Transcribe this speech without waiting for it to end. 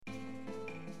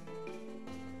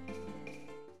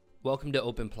Welcome to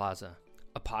Open Plaza,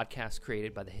 a podcast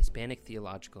created by the Hispanic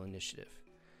Theological Initiative.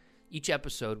 Each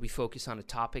episode, we focus on a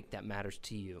topic that matters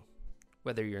to you,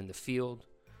 whether you're in the field,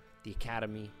 the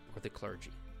academy, or the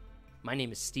clergy. My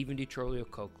name is Stephen DiTrolio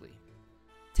Coakley.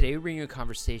 Today, we bring you a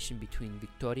conversation between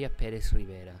Victoria Perez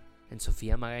Rivera and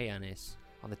Sofia Magallanes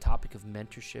on the topic of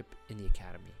mentorship in the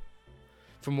academy.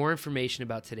 For more information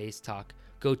about today's talk,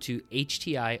 go to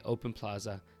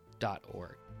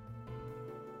htiopenplaza.org.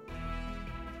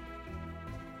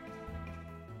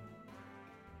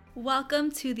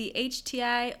 Welcome to the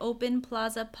HTI Open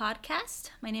Plaza podcast.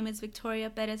 My name is Victoria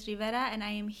Perez Rivera, and I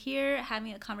am here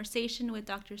having a conversation with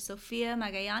Dr. Sofia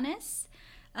Magallanes.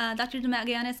 Dr.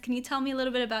 Magallanes, can you tell me a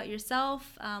little bit about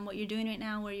yourself, what you're doing right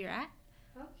now, where you're at?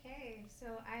 Okay,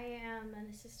 so I am an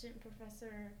assistant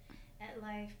professor at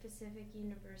Life Pacific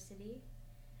University.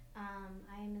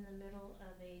 I am in the middle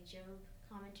of a Job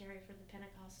commentary for the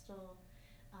Pentecostal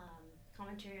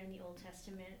commentary on the Old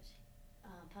Testament,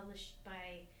 published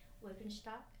by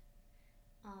Wickenstock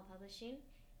Publishing,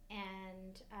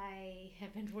 and I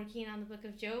have been working on the book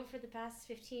of Job for the past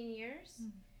 15 years.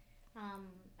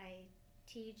 I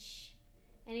teach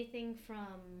anything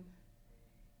from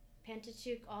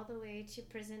Pentateuch all the way to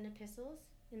prison epistles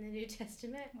in the New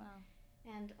Testament. Wow.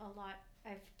 And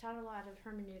I've taught a lot of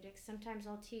hermeneutics. Sometimes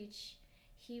I'll teach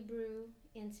Hebrew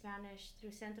in Spanish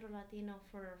through Centro Latino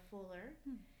for Fuller,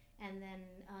 and then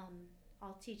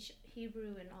I'll teach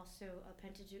Hebrew and also a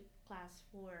Pentateuch class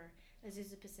for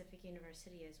Azusa Pacific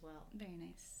University as well. Very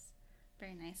nice.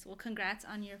 Very nice. Well, congrats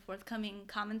on your forthcoming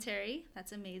commentary.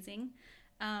 That's amazing.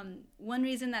 One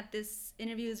reason that this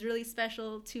interview is really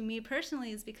special to me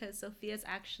personally is because Sofia is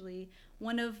actually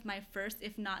one of my first,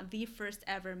 if not the first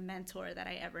ever mentor that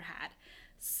I ever had.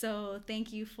 So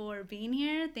thank you for being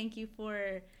here. Thank you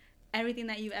for everything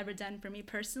that you've ever done for me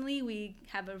personally. We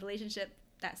have a relationship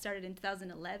that started in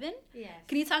 2011. Yes.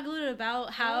 Can you talk a little bit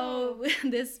about how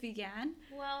this began?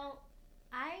 Well,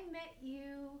 I met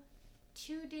you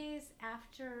 2 days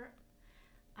after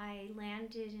I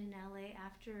landed in LA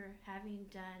after having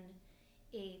done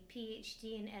a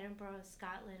PhD in Edinburgh,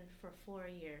 Scotland for 4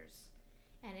 years.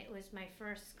 And it was my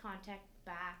first contact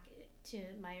back to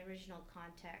my original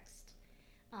context.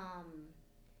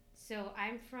 So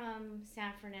I'm from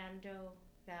San Fernando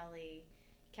Valley,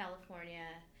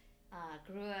 California.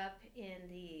 Grew up in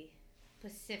the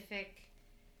Pacific,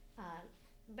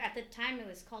 at the time it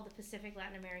was called the Pacific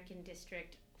Latin American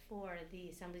District for the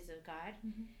Assemblies of God.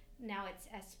 Mm-hmm. Now it's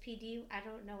SPD. I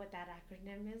don't know what that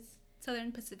acronym is.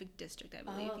 Southern Pacific District, I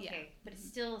believe. Oh, okay. Yeah. But it's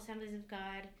still Assemblies of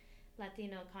God,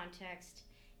 Latino context.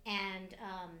 And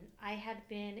I had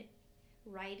been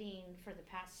writing for the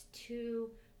past 2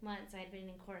 months. I had been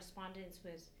in correspondence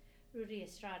with Rudy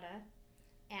Estrada,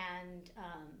 and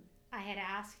I had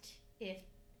asked if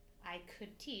I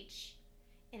could teach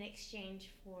in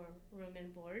exchange for room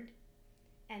and board,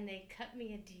 and they cut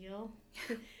me a deal.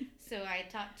 So I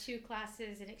taught 2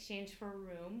 classes in exchange for a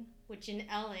room, which in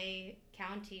LA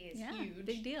County is huge.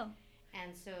 Big deal.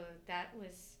 And so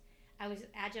I was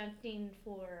adjuncting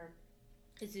for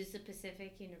Azusa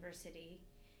Pacific University,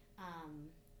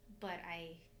 but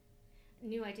I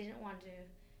knew I didn't want to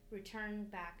return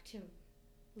back to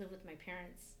live with my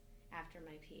parents after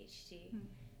my PhD.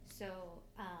 So,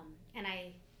 and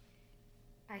I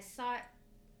sought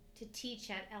to teach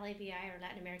at LABI, or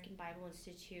Latin American Bible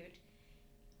Institute,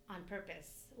 on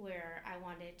purpose, where I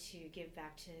wanted to give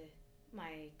back to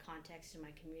my context and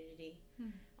my community.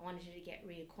 I wanted to get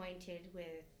reacquainted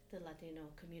with the Latino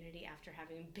community after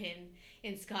having been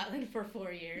in Scotland for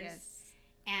 4 years. Yes.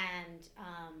 And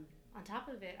on top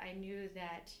of it, I knew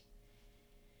that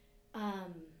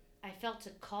I felt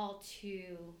a call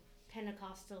to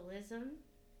Pentecostalism,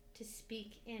 to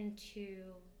speak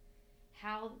into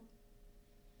how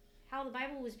the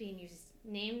Bible was being used,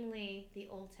 namely the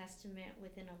Old Testament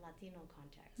within a Latino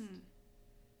context.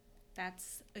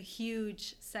 That's a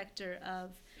huge sector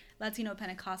of Latino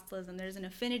Pentecostalism. There's an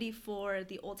affinity for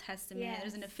the Old Testament. Yes.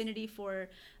 There's an affinity for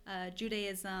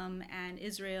Judaism and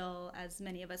Israel, as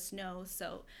many of us know.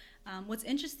 So what's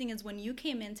interesting is when you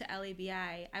came into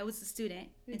LABI, I was a student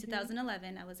in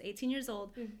 2011. I was 18 years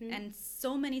old, and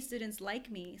so many students like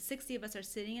me, 60 of us, are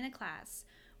sitting in a class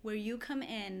where you come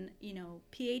in,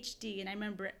 PhD, and I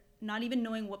remember not even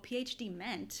knowing what PhD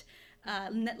meant,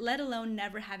 let alone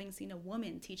never having seen a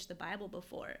woman teach the Bible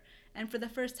before. And for the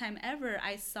first time ever,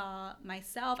 I saw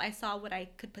what I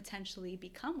could potentially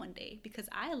become one day, because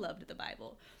I loved the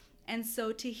Bible. And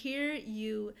so to hear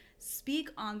you speak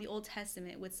on the Old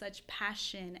Testament with such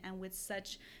passion and with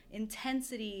such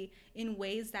intensity in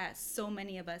ways that so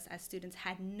many of us as students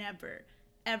had never,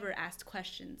 ever asked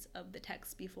questions of the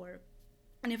text before,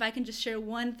 And if I can just share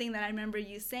one thing that I remember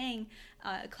you saying,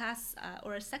 a class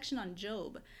or a section on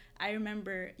Job, I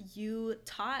remember you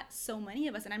taught so many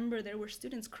of us, and I remember there were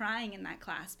students crying in that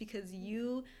class because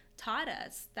you taught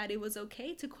us that it was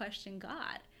okay to question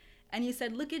God. And you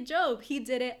said, look at Job, he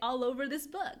did it all over this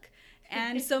book.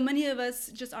 And so many of us,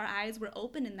 just our eyes were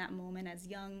open in that moment as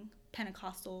young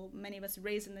Pentecostal, many of us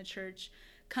raised in the church,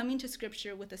 coming to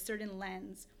scripture with a certain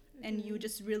lens. And you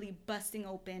just really busting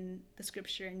open the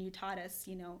scripture, and you taught us,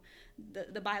 you know,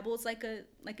 the Bible is like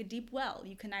a deep well.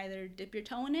 You can either dip your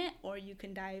toe in it or you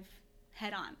can dive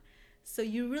head on. So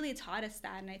you really taught us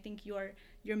that, and I think your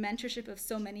mentorship of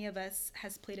so many of us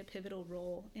has played a pivotal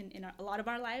role in a lot of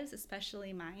our lives,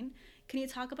 especially mine. Can you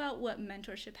talk about what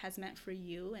mentorship has meant for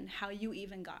you and how you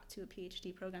even got to a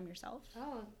PhD program yourself?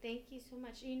 Oh, thank you so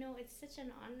much. You know, it's such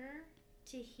an honor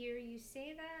to hear you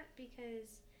say that,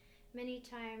 because many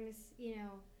times, you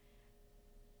know,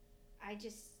 I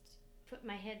just put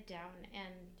my head down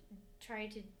and try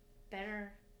to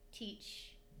better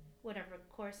teach whatever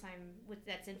course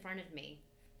that's in front of me.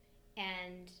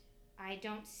 And I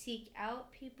don't seek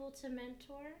out people to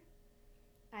mentor.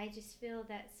 I just feel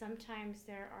that sometimes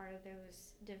there are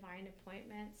those divine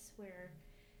appointments where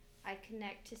I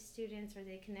connect to students or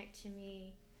they connect to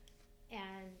me, and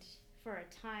for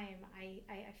a time, I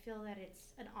feel that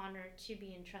it's an honor to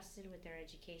be entrusted with their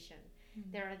education.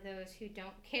 Mm-hmm. There are those who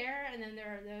don't care, and then there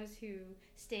are those who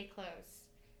stay close.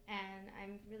 And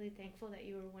I'm really thankful that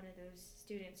you were one of those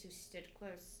students who stood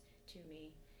close to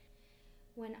me.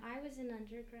 When I was in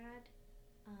undergrad,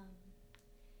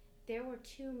 there were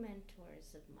two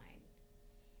mentors of mine.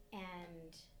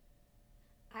 And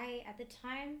I, at the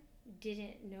time,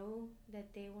 didn't know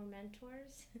that they were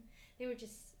mentors. They were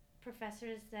just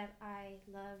professors that I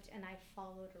loved and I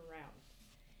followed around.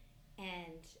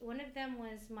 And one of them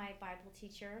was my Bible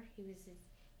teacher.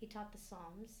 He taught the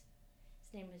Psalms.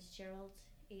 His name was Gerald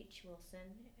H.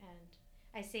 Wilson, and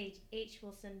I say H.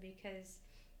 Wilson because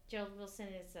Gerald Wilson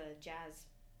is a jazz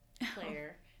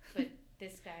player, but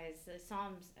this guy is a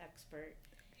Psalms expert,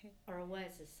 or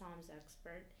was a Psalms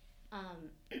expert.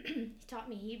 He taught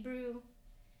me Hebrew.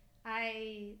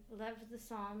 I loved the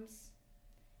Psalms.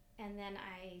 And then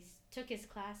I took his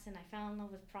class and I fell in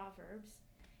love with Proverbs.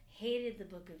 Hated the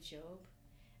book of Job.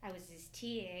 I was his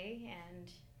TA,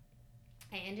 and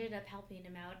I ended up helping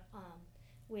him out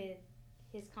with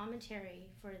his commentary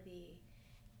for the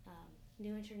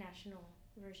New International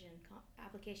Version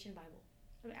application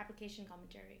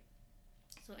commentary.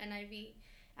 So NIV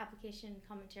application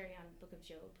commentary on the book of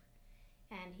Job.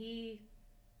 And he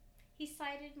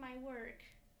cited my work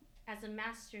as a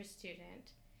master's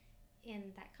student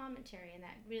in that commentary, and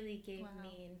that really gave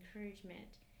me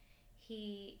encouragement.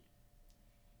 He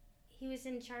was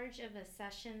in charge of a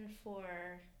session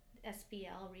for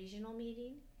SBL regional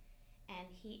meeting, and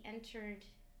he entered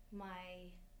my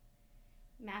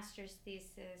master's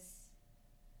thesis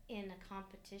in a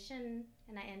competition,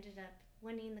 and I ended up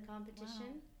winning the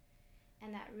competition.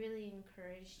 And that really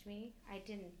encouraged me. I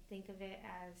didn't think of it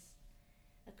as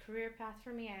a career path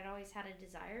for me. I had always had a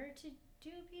desire to do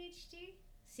a PhD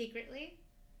secretly,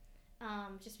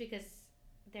 just because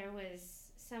there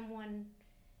was someone.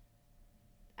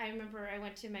 I remember I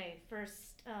went to my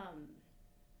first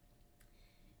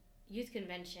youth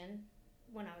convention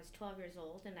when I was 12 years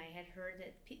old, and I had heard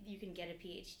that you can get a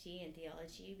PhD in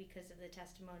theology because of the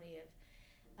testimony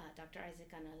of Dr. Isaac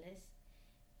Canales.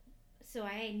 So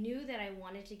I knew that I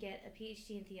wanted to get a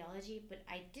PhD in theology, but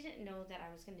I didn't know that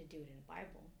I was going to do it in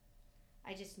Bible.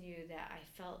 I just knew that I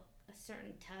felt a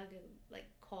certain tug,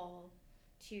 call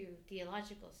to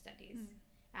theological studies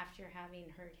after having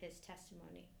heard his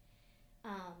testimony.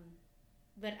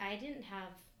 But I didn't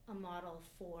have a model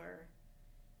for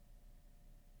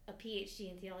a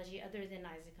PhD in theology other than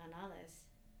Isaac Canales.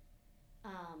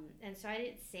 And so I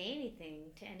didn't say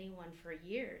anything to anyone for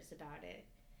years about it.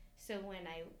 So when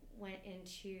I went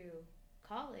into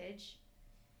college,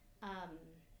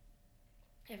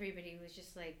 everybody was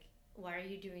just like, why are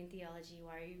you doing theology?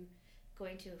 Why are you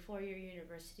going to a 4-year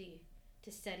university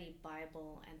to study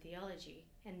Bible and theology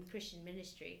and Christian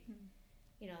ministry?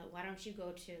 You know, why don't you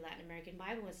go to Latin American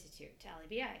Bible Institute, to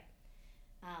LABI,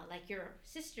 like your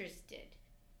sisters did?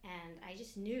 And I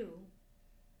just knew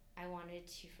I wanted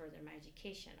to further my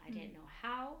education. I didn't know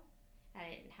how. I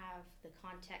didn't have the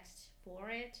context for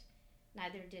it.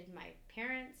 Neither did my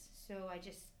parents. So I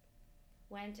just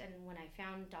went, and when I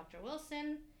found Dr.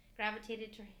 Wilson,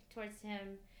 gravitated towards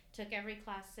him, took every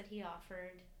class that he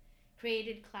offered,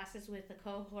 created classes with a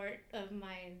cohort of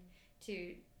mine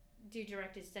to do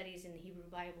directed studies in the Hebrew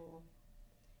Bible,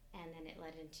 and then it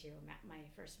led into my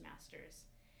first master's.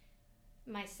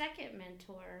 My second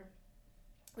mentor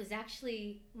was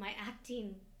actually my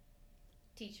acting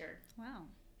teacher. Wow.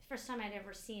 First time I'd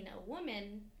ever seen a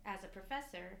woman as a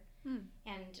professor.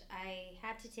 And I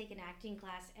had to take an acting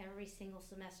class every single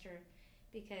semester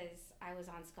because I was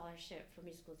on scholarship for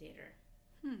musical theater.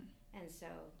 And so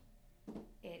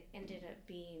it ended up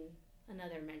being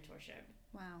another mentorship.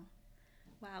 Wow.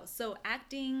 So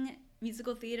acting,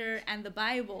 musical theater, and the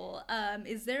Bible,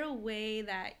 is there a way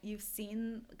that you've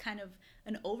seen kind of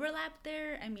an overlap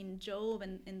there? I mean, Job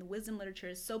and in the wisdom literature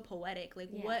is so poetic. Like,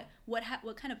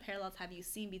 what kind of parallels have you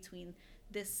seen between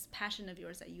this passion of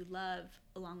yours that you love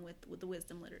along with the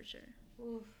wisdom literature?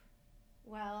 Oof.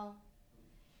 Well,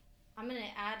 I'm going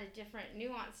to add a different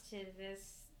nuance to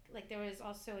this. Like, there was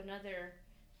also another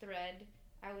thread.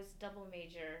 I was double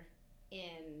major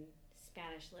in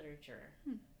Spanish literature,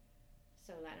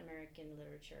 so Latin American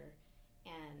literature,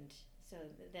 and so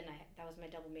then that was my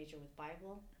double major with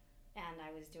Bible, and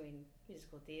I was doing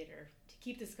musical theater to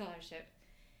keep the scholarship.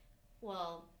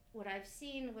 Well, what I've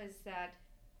seen was that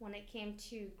when it came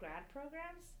to grad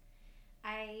programs,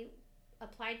 I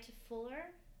applied to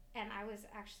Fuller, and I was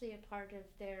actually a part of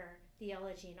their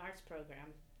theology and arts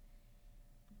program,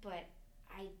 but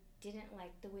I didn't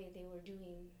like the way they were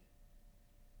doing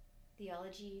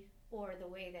theology or the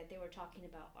way that they were talking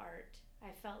about art. I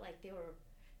felt like they were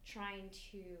trying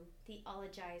to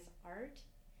theologize art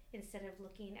instead of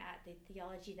looking at the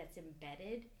theology that's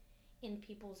embedded in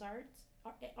people's art,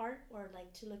 or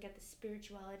like to look at the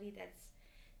spirituality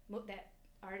that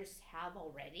artists have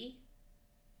already,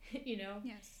 you know?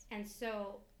 Yes. And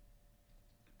so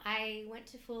I went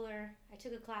to Fuller, I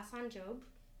took a class on Job,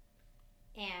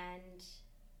 and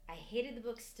I hated the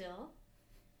book still,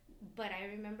 but I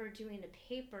remember doing a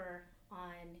paper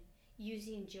on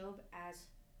using Job as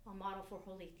a model for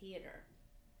holy theater.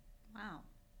 Wow.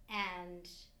 And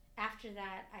after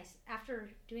that, after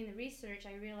doing the research,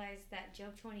 I realized that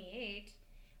Job 28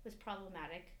 was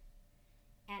problematic.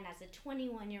 And as a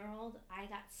 21-year-old, I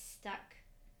got stuck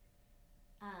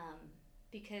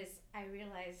because I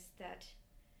realized that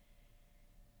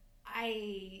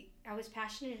I was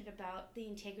passionate about the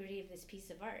integrity of this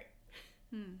piece of art.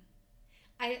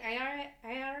 I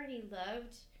already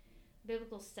loved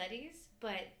biblical studies,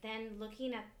 but then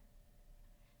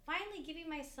finally giving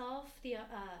myself the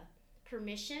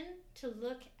permission to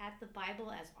look at the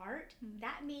Bible as art,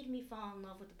 that made me fall in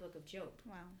love with the book of Job.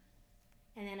 Wow.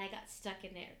 And then I got stuck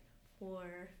in there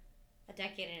for a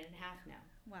decade and a half now.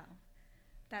 Wow.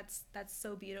 That's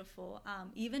so beautiful.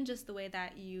 Even just the way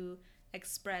that you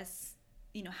express,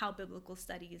 how biblical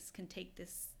studies can take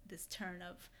this turn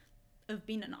of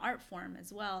being an art form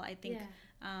as well. I think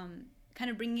kind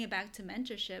of bringing it back to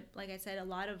mentorship, like I said, a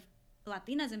lot of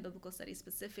Latinas in biblical studies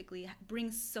specifically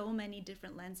bring so many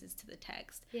different lenses to the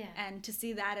text. Yeah. And to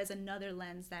see that as another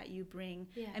lens that you bring.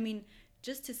 Yeah. I mean,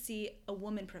 just to see a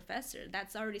woman professor,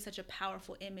 that's already such a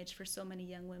powerful image for so many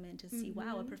young women to see,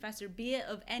 wow, a professor, be it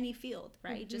of any field,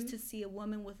 right? Just to see a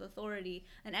woman with authority,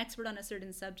 an expert on a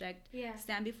certain subject,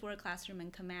 stand before a classroom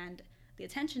and command the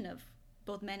attention of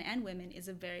both men and women is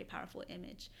a very powerful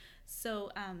image.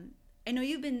 So I know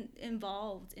you've been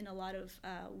involved in a lot of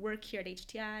work here at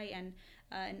HTI and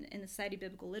in the Society of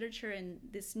Biblical Literature and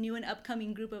this new and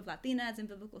upcoming group of Latinas in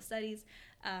biblical studies.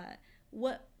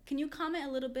 Can you comment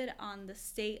a little bit on the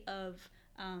state of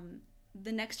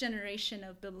the next generation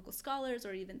of biblical scholars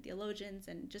or even theologians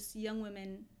and just young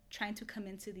women trying to come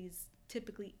into these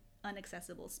typically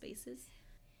inaccessible spaces?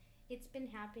 It's been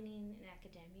happening in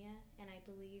academia, and I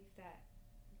believe that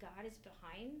God is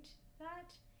behind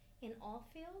that in all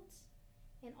fields,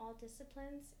 in all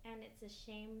disciplines, and it's a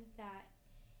shame that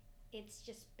it's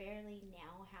just barely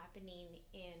now happening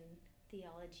in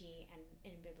theology and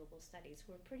in biblical studies.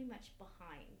 We're pretty much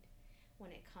behind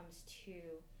when it comes to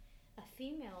a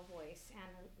female voice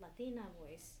and a Latina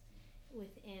voice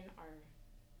within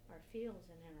our fields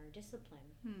and in our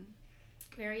discipline.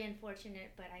 Very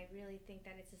unfortunate, but I really think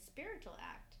that it's a spiritual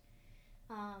act.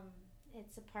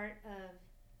 It's a part of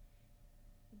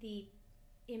the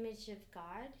image of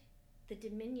God, the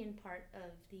dominion part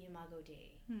of the Imago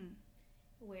Dei,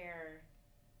 where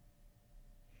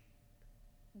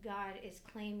God is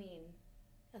claiming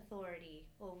authority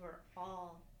over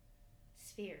all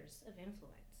spheres of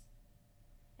influence.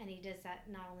 And he does that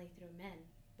not only through men,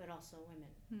 but also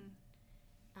women.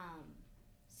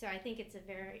 So I think it's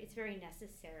very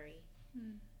necessary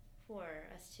for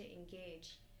us to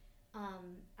engage.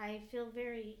 I feel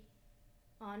very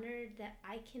honored that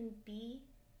I can be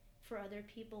for other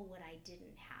people what I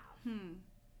didn't have.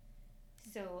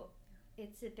 So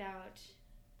it's about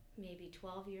maybe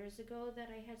 12 years ago that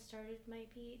I had started my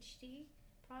PhD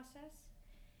process,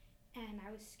 and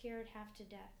I was scared half to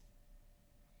death.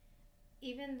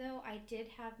 even though I did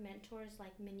have mentors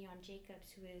like Mignon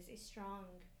Jacobs, who is a strong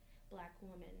Black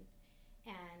woman,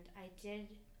 and I did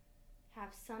have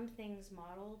some things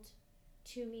modeled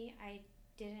to me, I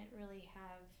didn't really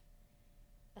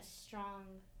have a strong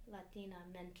Latina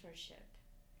mentorship.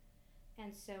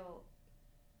 And so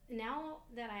now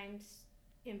that I'm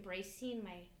embracing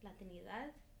my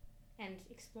Latinidad and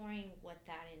exploring what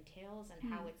that entails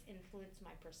and how it's influenced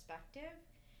my perspective,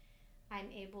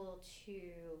 I'm able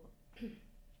to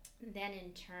then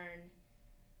in turn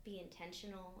be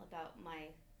intentional about my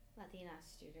Latina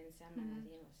students and my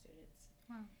Latino students.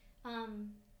 Wow.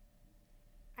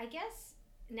 I guess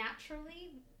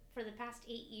naturally for the past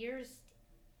 8 years,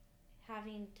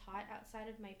 having taught outside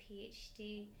of my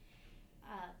PhD,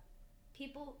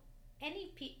 people,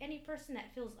 any person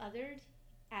that feels othered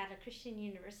at a Christian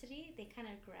university, they kind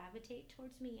of gravitate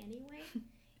towards me anyway,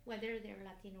 whether they're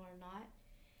Latino or not.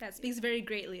 That speaks very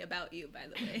greatly about you, by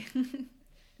the way.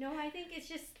 No, I think it's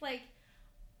just like,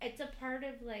 it's a part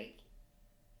of like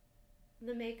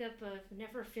the makeup of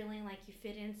never feeling like you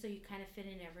fit in, so you kind of fit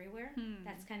in everywhere.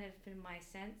 That's kind of been my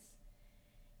sense.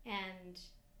 And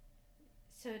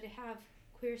so to have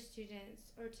queer students,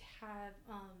 or to have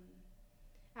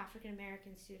African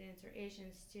American students or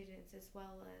Asian students, as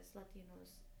well as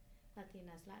Latinos,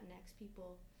 Latinas, Latinx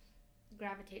people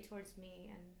gravitate towards me,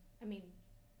 and I mean,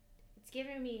 it's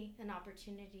given me an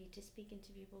opportunity to speak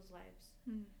into people's lives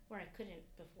where I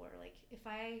couldn't before. Like, if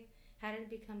I hadn't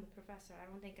become a professor, I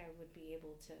don't think I would be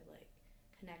able to like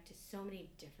connect to so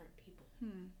many different people.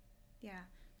 Yeah,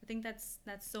 I think that's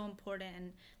so important,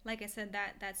 and like I said,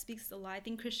 that speaks a lot. I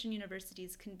think Christian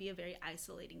universities can be a very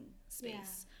isolating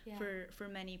space for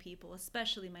many people,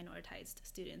 especially minoritized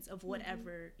students of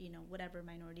whatever whatever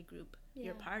minority group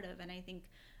you're part of. And I think,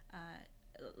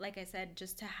 like I said,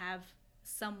 just to have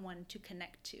someone to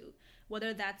connect to,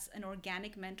 whether that's an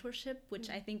organic mentorship, which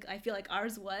I feel like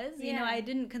ours was. You know, I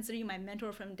didn't consider you my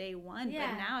mentor from day one,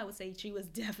 but now I would say she was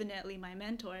definitely my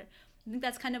mentor. I think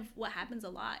that's kind of what happens a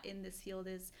lot in this field,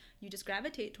 is you just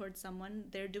gravitate towards someone.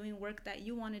 They're doing work that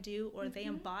you want to do, or they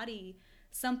embody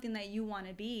something that you want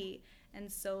to be,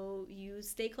 and so you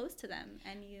stay close to them.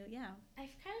 And I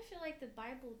kind of feel like the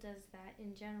Bible does that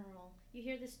in general. You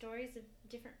hear the stories of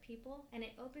different people, and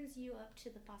it opens you up to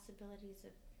the possibilities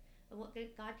of what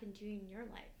God can do in your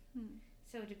life.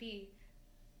 So to be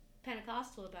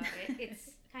Pentecostal about it,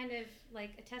 it's kind of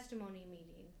like a testimony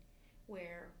meeting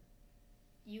where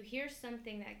you hear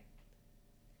something that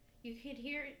you could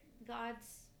hear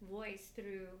God's voice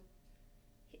through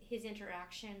his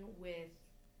interaction with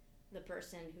the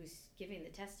person who's giving the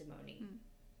testimony.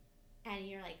 And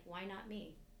you're like, why not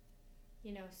me?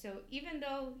 You know, so even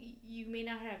though you may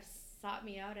not have sought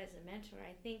me out as a mentor,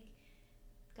 I think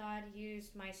God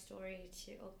used my story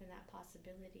to open that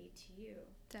possibility to you.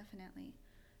 Definitely.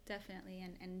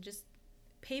 And just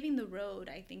paving the road,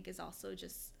 I think, is also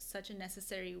just such a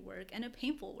necessary work and a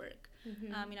painful work.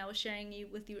 I was sharing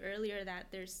with you earlier that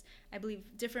there's, I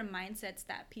believe, different mindsets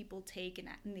that people take in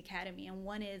the academy. And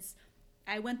one is,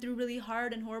 I went through really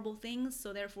hard and horrible things,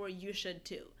 so therefore you should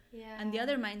too. And the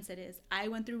other mindset is, I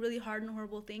went through really hard and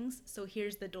horrible things, so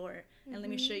here's the door, and let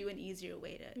me show you an easier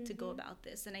way to go about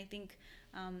this. And I think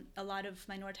a lot of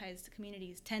minoritized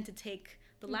communities tend to take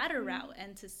the latter route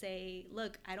and to say,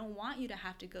 look, I don't want you to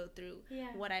have to go through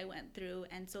what I went through,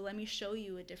 and so let me show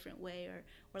you a different way,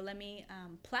 or let me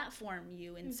platform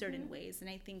you in certain ways. And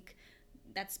I think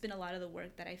that's been a lot of the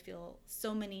work that I feel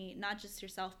so many, not just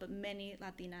yourself, but many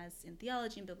Latinas in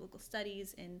theology and biblical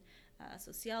studies, in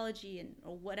sociology, and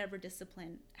or whatever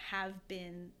discipline, have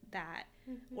been that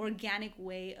organic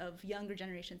way of younger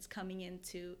generations coming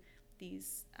into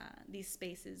these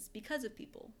spaces because of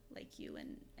people like you,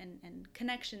 and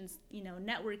connections,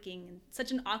 networking, and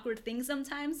such an awkward thing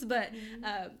sometimes, but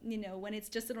when it's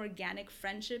just an organic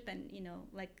friendship, and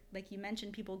like you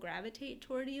mentioned, people gravitate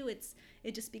toward you,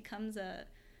 it just becomes a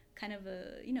kind of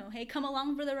a, hey, come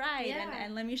along for the ride,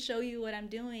 and let me show you what I'm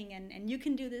doing, and you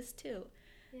can do this too.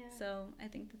 So I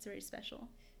think that's very special,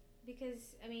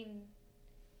 because I mean,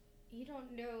 you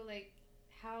don't know like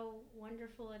how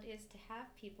wonderful it is to have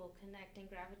people connect and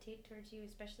gravitate towards you,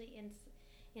 especially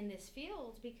in this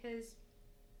field, because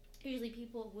usually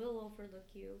people will overlook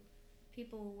you,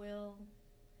 people will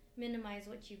minimize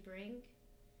what you bring,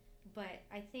 but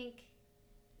I think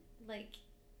like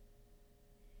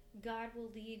God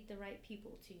will lead the right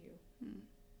people to you,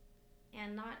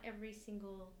 and not every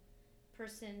single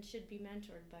person should be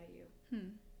mentored by you.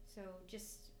 So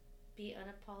just be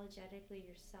unapologetically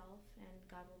yourself, and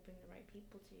God will bring the right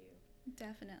people to you.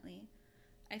 Definitely.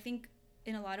 I think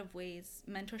in a lot of ways,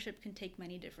 mentorship can take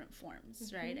many different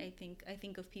forms, right? I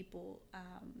think of people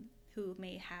who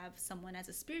may have someone as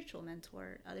a spiritual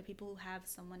mentor, other people who have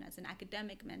someone as an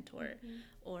academic mentor,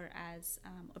 or as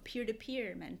a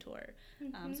peer-to-peer mentor.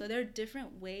 So there are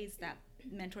different ways that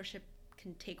mentorship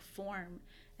can take form,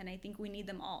 and I think we need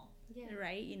them all,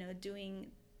 right? You know,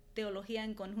 doing teología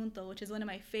en conjunto, which is one of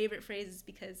my favorite phrases,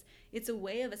 because it's a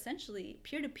way of essentially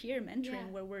peer-to-peer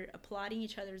mentoring, where we're applauding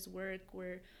each other's work,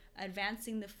 we're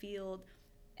advancing the field,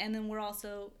 and then we're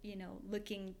also, you know,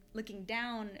 looking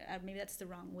down, maybe that's the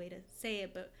wrong way to say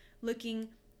it, but looking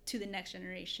to the next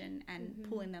generation and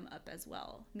pulling them up as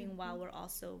well. Meanwhile, we're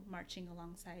also marching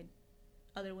alongside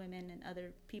other women and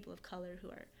other people of color who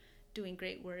are doing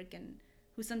great work and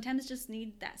who sometimes just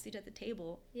need that seat at the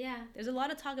table. Yeah. There's a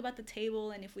lot of talk about the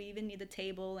table and if we even need the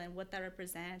table and what that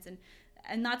represents, and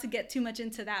not to get too much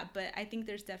into that, but I think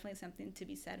there's definitely something to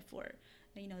be said for,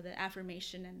 you know, the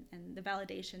affirmation and the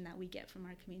validation that we get from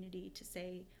our community to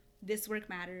say, this work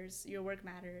matters, your work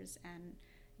matters, and,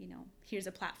 you know, here's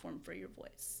a platform for your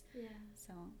voice. Yeah.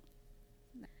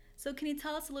 So can you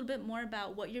tell us a little bit more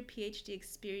about what your PhD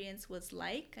experience was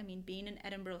like? I mean, being in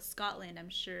Edinburgh, Scotland, I'm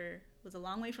sure was a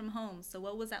long way from home. So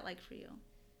what was that like for you?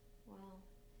 Well,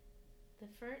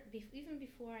 even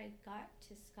before I got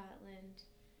to Scotland,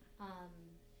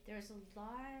 there was a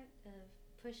lot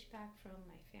of pushback from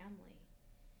my family,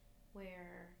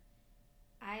 where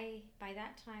by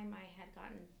that time I had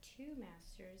gotten 2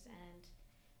 masters, and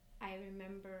I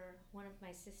remember one of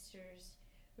my sisters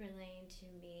relaying to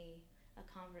me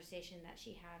a conversation that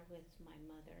she had with my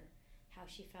mother, how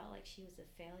she felt like she was a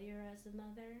failure as a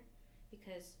mother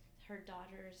because her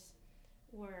daughters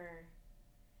were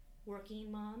working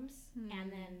moms.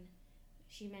 And then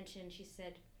she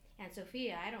said, "Aunt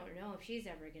Sophia, I don't know if she's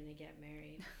ever going to get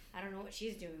married. I don't know what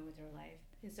she's doing with her life."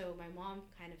 And so my mom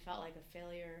kind of felt like a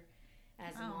failure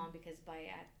as a mom, because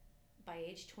by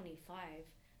age 25,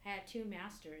 I had 2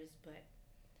 masters, but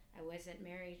I wasn't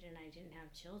married and I didn't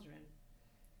have children.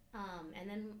 And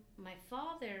then my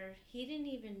father, he didn't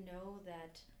even know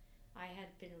that I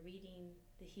had been reading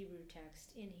the Hebrew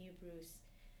text in Hebrews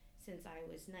since I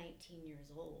was 19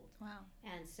 years old. Wow.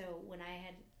 And so when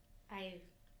I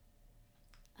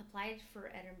applied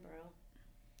for Edinburgh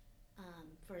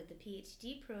for the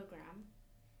PhD program,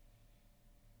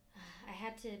 I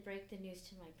had to break the news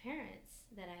to my parents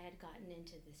that I had gotten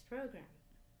into this program.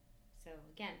 So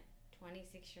again,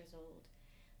 26 years old.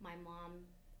 My mom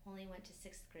only went to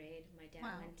 6th grade. My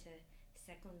dad went to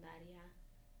secundaria.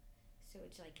 So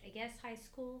it's like, I guess, high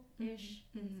school-ish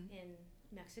in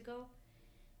Mexico.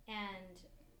 And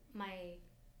my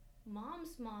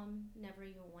mom's mom never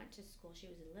even went to school. She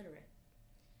was illiterate.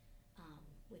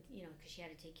 Because she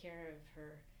had to take care of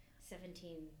her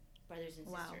 17 brothers and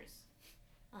sisters.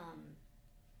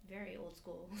 Very old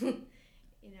school.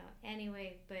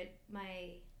 Anyway, but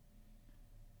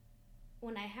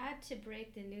when I had to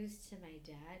break the news to my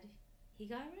dad, he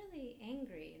got really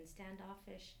angry and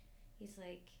standoffish. He's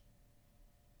like,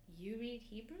 "You read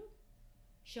Hebrew?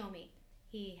 Show me."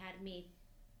 He had me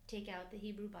take out the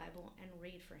Hebrew Bible and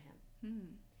read for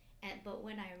him. But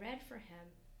when I read for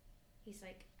him, he's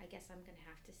like, "I guess I'm going to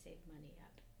have to save money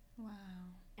up." Wow.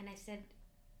 And I said,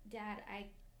 "Dad, I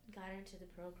got into the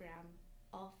program.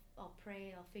 I'll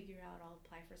pray, I'll figure out, I'll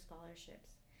apply for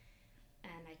scholarships."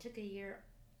 And I took a year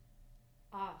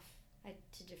off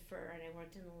to defer, and I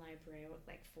worked in the library. I worked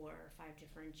like 4 or 5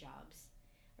 different jobs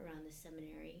around the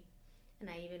seminary, and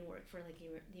I even worked for like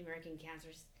the American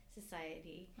Cancer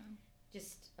Society. Wow.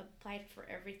 Just applied for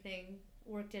everything.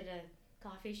 Worked at a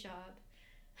coffee shop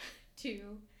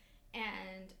too,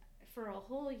 and for a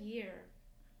whole year,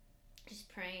 just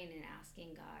praying and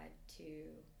asking God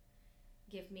to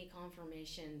give me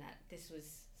confirmation that this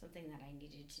was something that I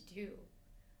needed to do,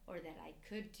 or that I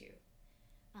could do.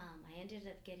 I ended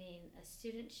up getting a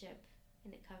studentship,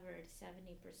 and it covered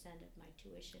 70% of my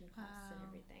tuition costs and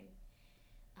everything.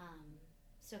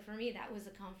 So for me, that was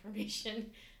a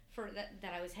confirmation for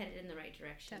that I was headed in the right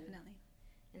direction. Definitely.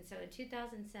 And so in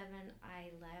 2007,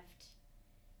 I left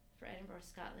for Edinburgh,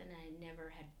 Scotland, and I never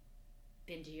had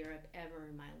been to Europe ever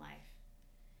in my life.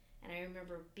 And I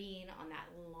remember being on that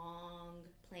long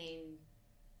plane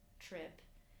trip,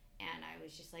 and I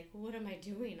was just like, what am I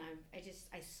doing?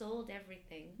 I sold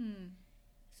everything.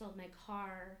 Sold my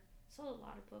car, sold a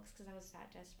lot of books because I was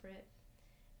that desperate.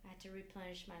 I had to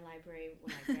replenish my library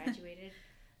when I graduated.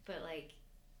 But I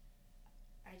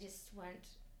just went,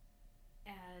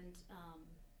 and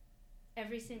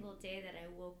every single day that I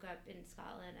woke up in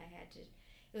Scotland,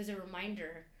 it was a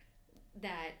reminder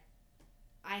that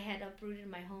I had uprooted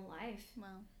my whole life.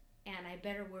 Wow. And I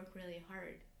better work really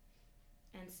hard.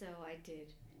 And so I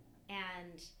did.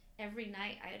 And every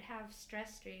night I'd have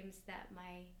stress dreams that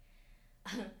my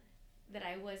that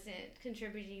I wasn't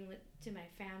contributing to my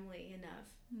family enough.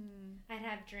 I'd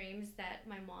have dreams that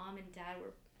my mom and dad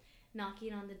were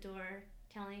knocking on the door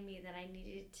telling me that I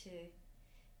needed to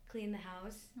clean the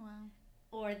house. Wow.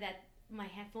 Or that my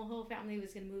whole family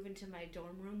was going to move into my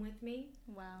dorm room with me.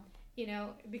 Wow. You know,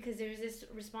 because there's this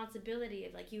responsibility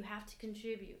of like, you have to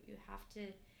contribute.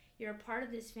 You're a part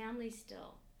of this family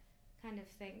still, kind of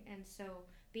thing. And so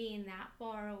being that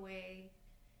far away,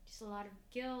 just a lot of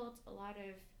guilt, a lot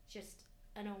of just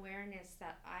an awareness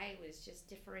that I was just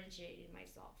differentiating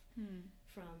myself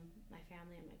from my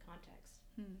family and my context.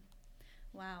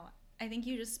 Wow. I think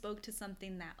you just spoke to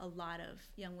something that a lot of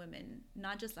young women,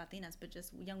 not just Latinas, but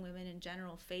just young women in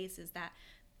general face, is that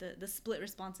the split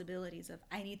responsibilities of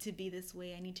I need to be this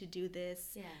way, I need to do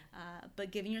this,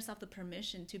 but giving yourself the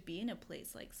permission to be in a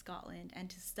place like Scotland and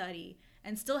to study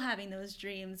and still having those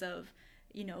dreams of,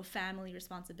 you know, family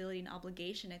responsibility and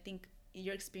obligation. I think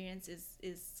your experience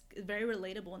is very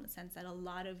relatable in the sense that a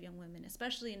lot of young women,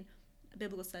 especially in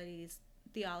biblical studies,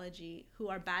 theology, who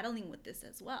are battling with this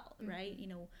as well, right? You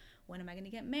know, when am I going to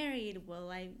get married? Will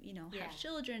I, you know, have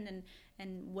children?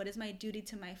 And what is my duty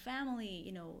to my family?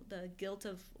 You know, the guilt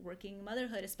of working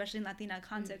motherhood, especially in Latina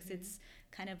context, it's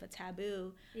kind of a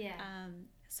taboo.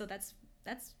 So that's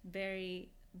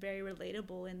very, very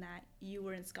relatable in that you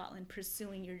were in Scotland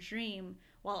pursuing your dream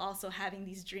while also having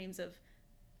these dreams of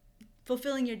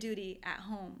fulfilling your duty at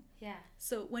home.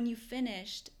 So when you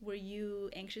finished, were you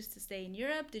anxious to stay in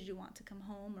Europe? Did you want to come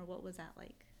home, or what was that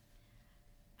like?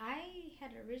 I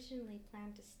had originally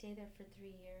planned to stay there for 3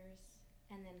 years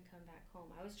and then come back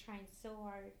home. I was trying so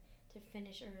hard to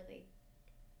finish early.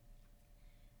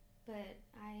 But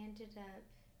I ended up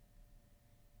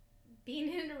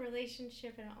being in a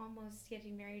relationship and almost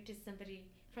getting married to somebody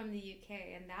from the UK,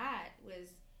 and that was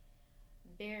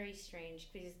very strange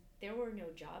because there were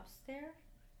no jobs there,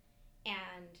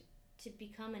 and to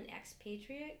become an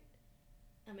expatriate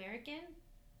American,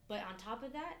 but on top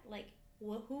of that, like,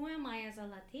 who am I as a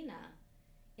Latina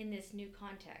in this new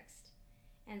context?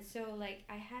 And so, like,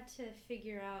 I had to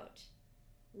figure out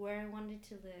where I wanted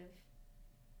to live,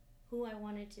 who I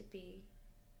wanted to be,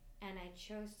 and I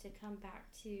chose to come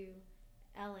back to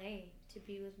LA to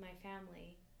be with my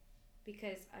family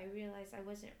because I realized I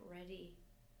wasn't ready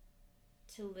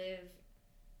to live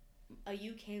a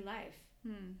UK life.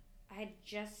 I had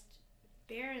just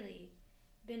barely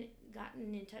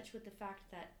gotten in touch with the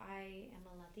fact that I am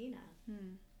a Latina.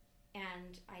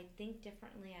 And I think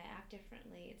differently, I act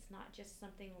differently. It's not just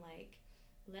something like,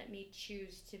 let me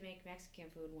choose to make Mexican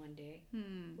food one day,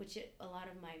 which a lot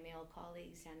of my male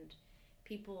colleagues and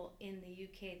people in the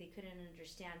UK, they couldn't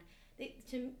understand.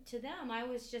 To them, I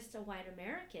was just a white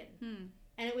American.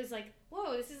 And it was like,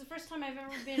 whoa, this is the first time I've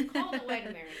ever been called a white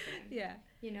American.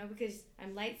 You know, because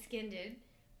I'm light-skinned,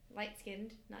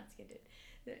 not skinned.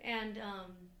 And,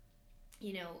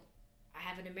 you know, I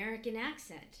have an American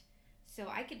accent, so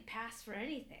I could pass for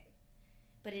anything.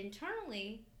 But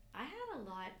internally, I had a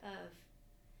lot of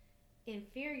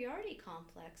inferiority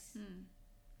complex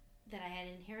that I had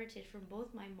inherited from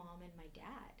both my mom and my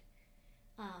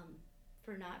dad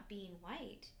for not being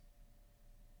white.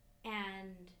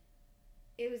 And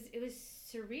it was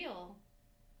surreal.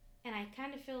 And I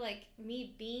kind of feel like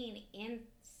me being in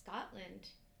Scotland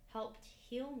helped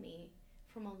heal me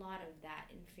from a lot of that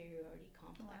inferiority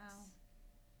complex. Wow.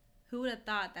 Who would have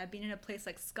thought that being in a place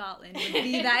like Scotland would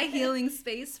be that healing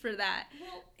space for that?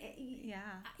 Well,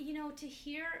 you know, to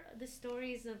hear the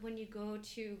stories of when you go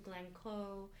to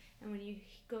Glencoe and when you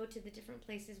go to the different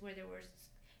places where there were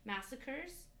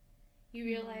massacres, you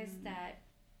realize that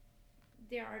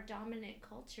there are dominant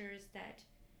cultures that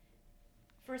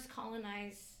first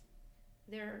colonize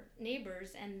their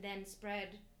neighbors and then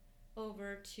spread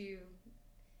over to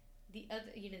the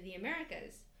other, you know, the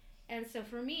Americas. And so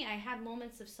for me, I had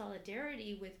moments of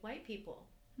solidarity with white people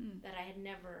that I had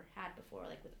never had before,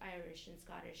 like with Irish and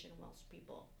Scottish and Welsh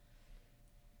people.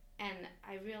 And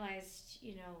I realized,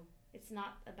 you know, it's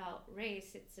not about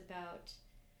race, it's about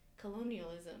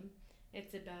colonialism.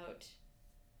 It's about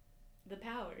the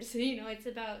powers, you know,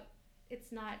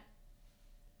 it's not,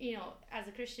 you know, as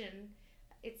a Christian,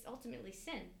 it's ultimately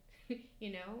sin,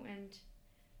 you know, and,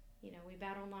 you know, we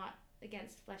battle not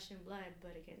against flesh and blood,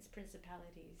 but against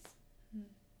principalities.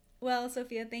 Well,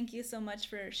 Sophia, thank you so much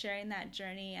for sharing that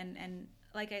journey. And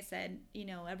like I said, you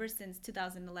know, ever since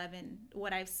 2011,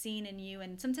 what I've seen in you,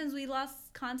 and sometimes we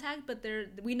lost contact, but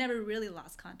we never really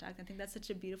lost contact. I think that's such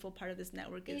a beautiful part of this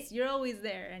network is you're always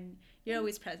there and you're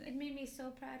always present. It made me so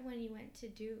proud when you went to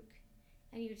Duke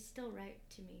and you'd still write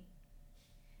to me.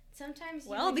 sometimes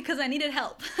because I needed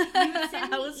help. You would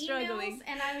send me I was struggling, emails,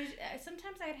 and I was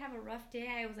sometimes I'd have a rough day.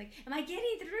 I was like, am I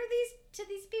getting through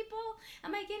these people?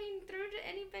 Am I getting through to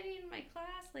anybody in my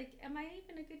class? Like, am I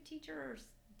even a good teacher or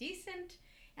decent?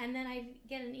 And then I'd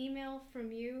get an email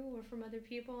from you or from other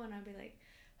people, and I'd be like,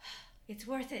 it's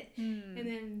worth it. And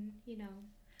then,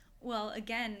 Well,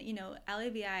 again,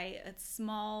 LABI, a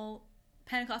small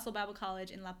Pentecostal Bible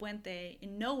College in La Puente,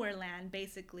 in nowhere land,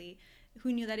 basically,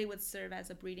 who knew that it would serve as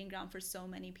a breeding ground for so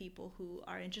many people who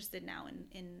are interested now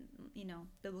in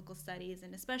biblical studies,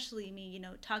 and especially me,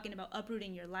 talking about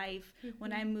uprooting your life.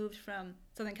 When I moved from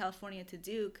Southern California to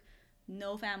Duke,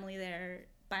 no family there,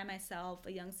 by myself,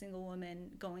 a young single woman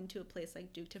going to a place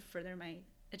like Duke to further my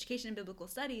education in biblical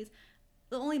studies,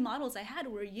 the only models I had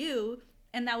were you,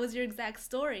 and that was your exact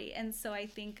story. And so I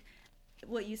think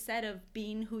what you said of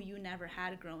being who you never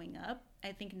had growing up,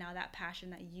 I think now that passion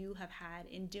that you have had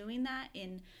in doing that,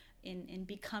 in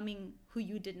becoming who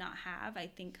you did not have, I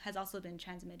think has also been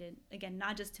transmitted, again,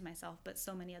 not just to myself, but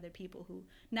so many other people who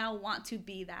now want to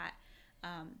be that.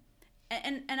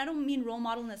 And I don't mean role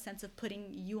model in the sense of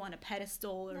putting you on a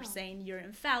pedestal or saying you're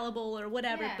infallible or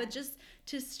whatever, but just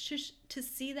to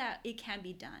see that it can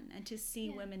be done, and to see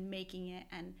women making it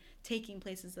and taking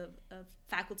places of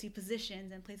faculty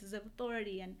positions and places of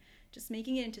authority, and just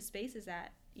making it into spaces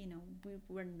that,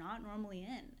 we're not normally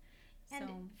in.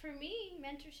 And for me,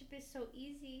 mentorship is so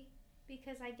easy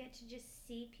because I get to just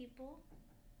see people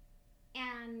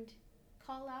and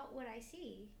call out what I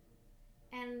see.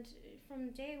 And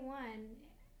from day one,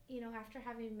 after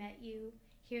having met you,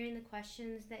 hearing the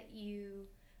questions that you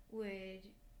would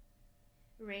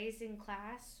raise in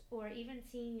class, or even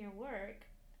seeing your work,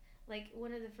 like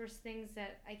one of the first things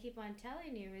that I keep on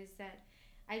telling you is that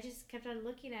I just kept on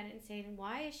looking at it and saying,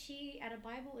 why is she at a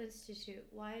Bible Institute?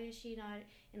 Why is she not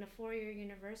in a four-year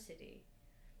university?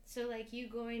 So like you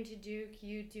going to Duke,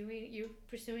 you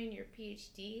pursuing your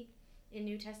PhD in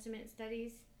New Testament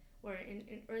studies, or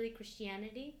in early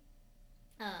Christianity,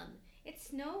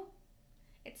 it's no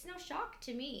shock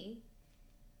to me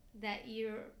that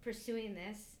you're pursuing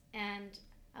this, and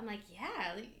I'm like,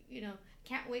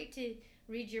 can't wait to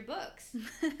read your books.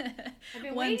 I've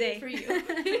been waiting for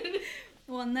you.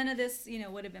 Well, none of this,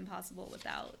 would have been possible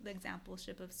without the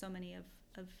exampleship of so many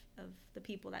of the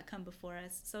people that come before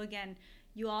us. So again,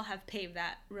 you all have paved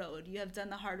that road. You have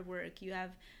done the hard work.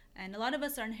 And a lot of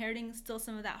us are inheriting still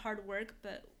some of that hard work,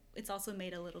 but it's also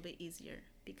made a little bit easier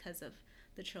because of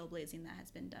the trailblazing that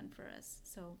has been done for us.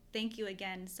 So thank you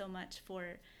again so much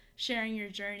for sharing your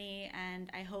journey, and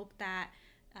I hope that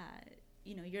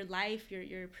your life,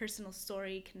 your personal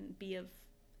story can be of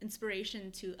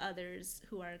inspiration to others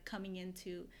who are coming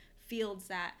into fields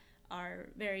that are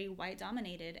very white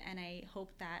dominated. And I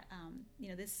hope that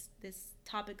this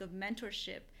topic of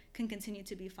mentorship can continue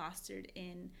to be fostered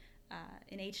in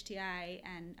HTI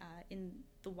and in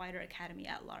the wider academy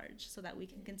at large, so that we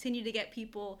can continue to get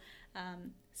people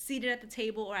seated at the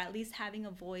table, or at least having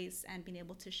a voice and being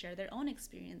able to share their own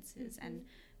experiences, and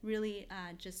really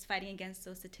just fighting against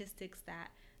those statistics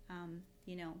that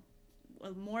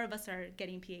more of us are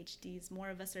getting PhDs, more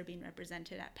of us are being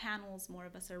represented at panels, more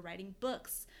of us are writing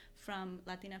books from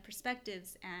Latina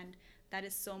perspectives, and that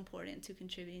is so important to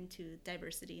contributing to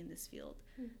diversity in this field.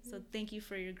 So thank you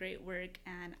for your great work,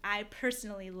 and I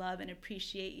personally love and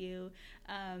appreciate you.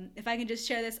 If I can just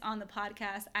share this on the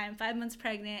podcast, I'm 5 months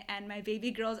pregnant, and my baby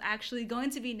girl is actually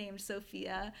going to be named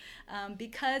Sophia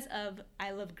because of,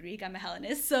 I love Greek, I'm a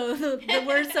Hellenist, so the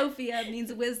word Sophia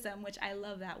means wisdom, which I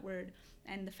love that word,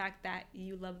 and the fact that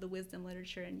you love the wisdom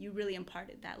literature, and you really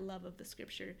imparted that love of the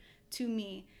scripture to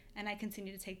me, and I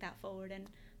continue to take that forward, and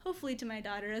hopefully to my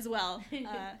daughter as well.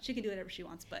 She can do whatever she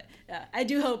wants, but I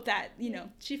do hope that,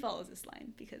 she follows this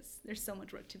line, because there's so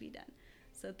much work to be done.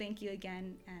 So thank you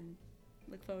again, and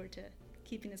look forward to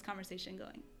keeping this conversation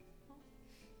going.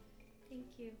 Thank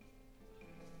you.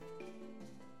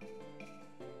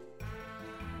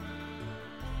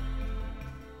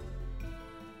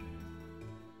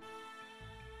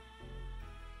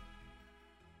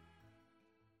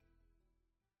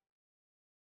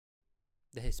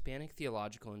 The Hispanic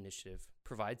Theological Initiative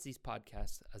provides these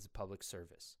podcasts as a public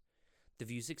service. The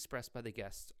views expressed by the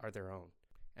guests are their own,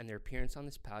 and their appearance on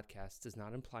this podcast does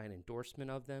not imply an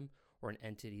endorsement of them or an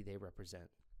entity they represent.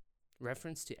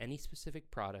 Reference to any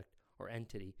specific product or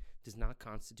entity does not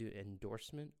constitute an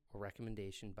endorsement or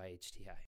recommendation by HTI.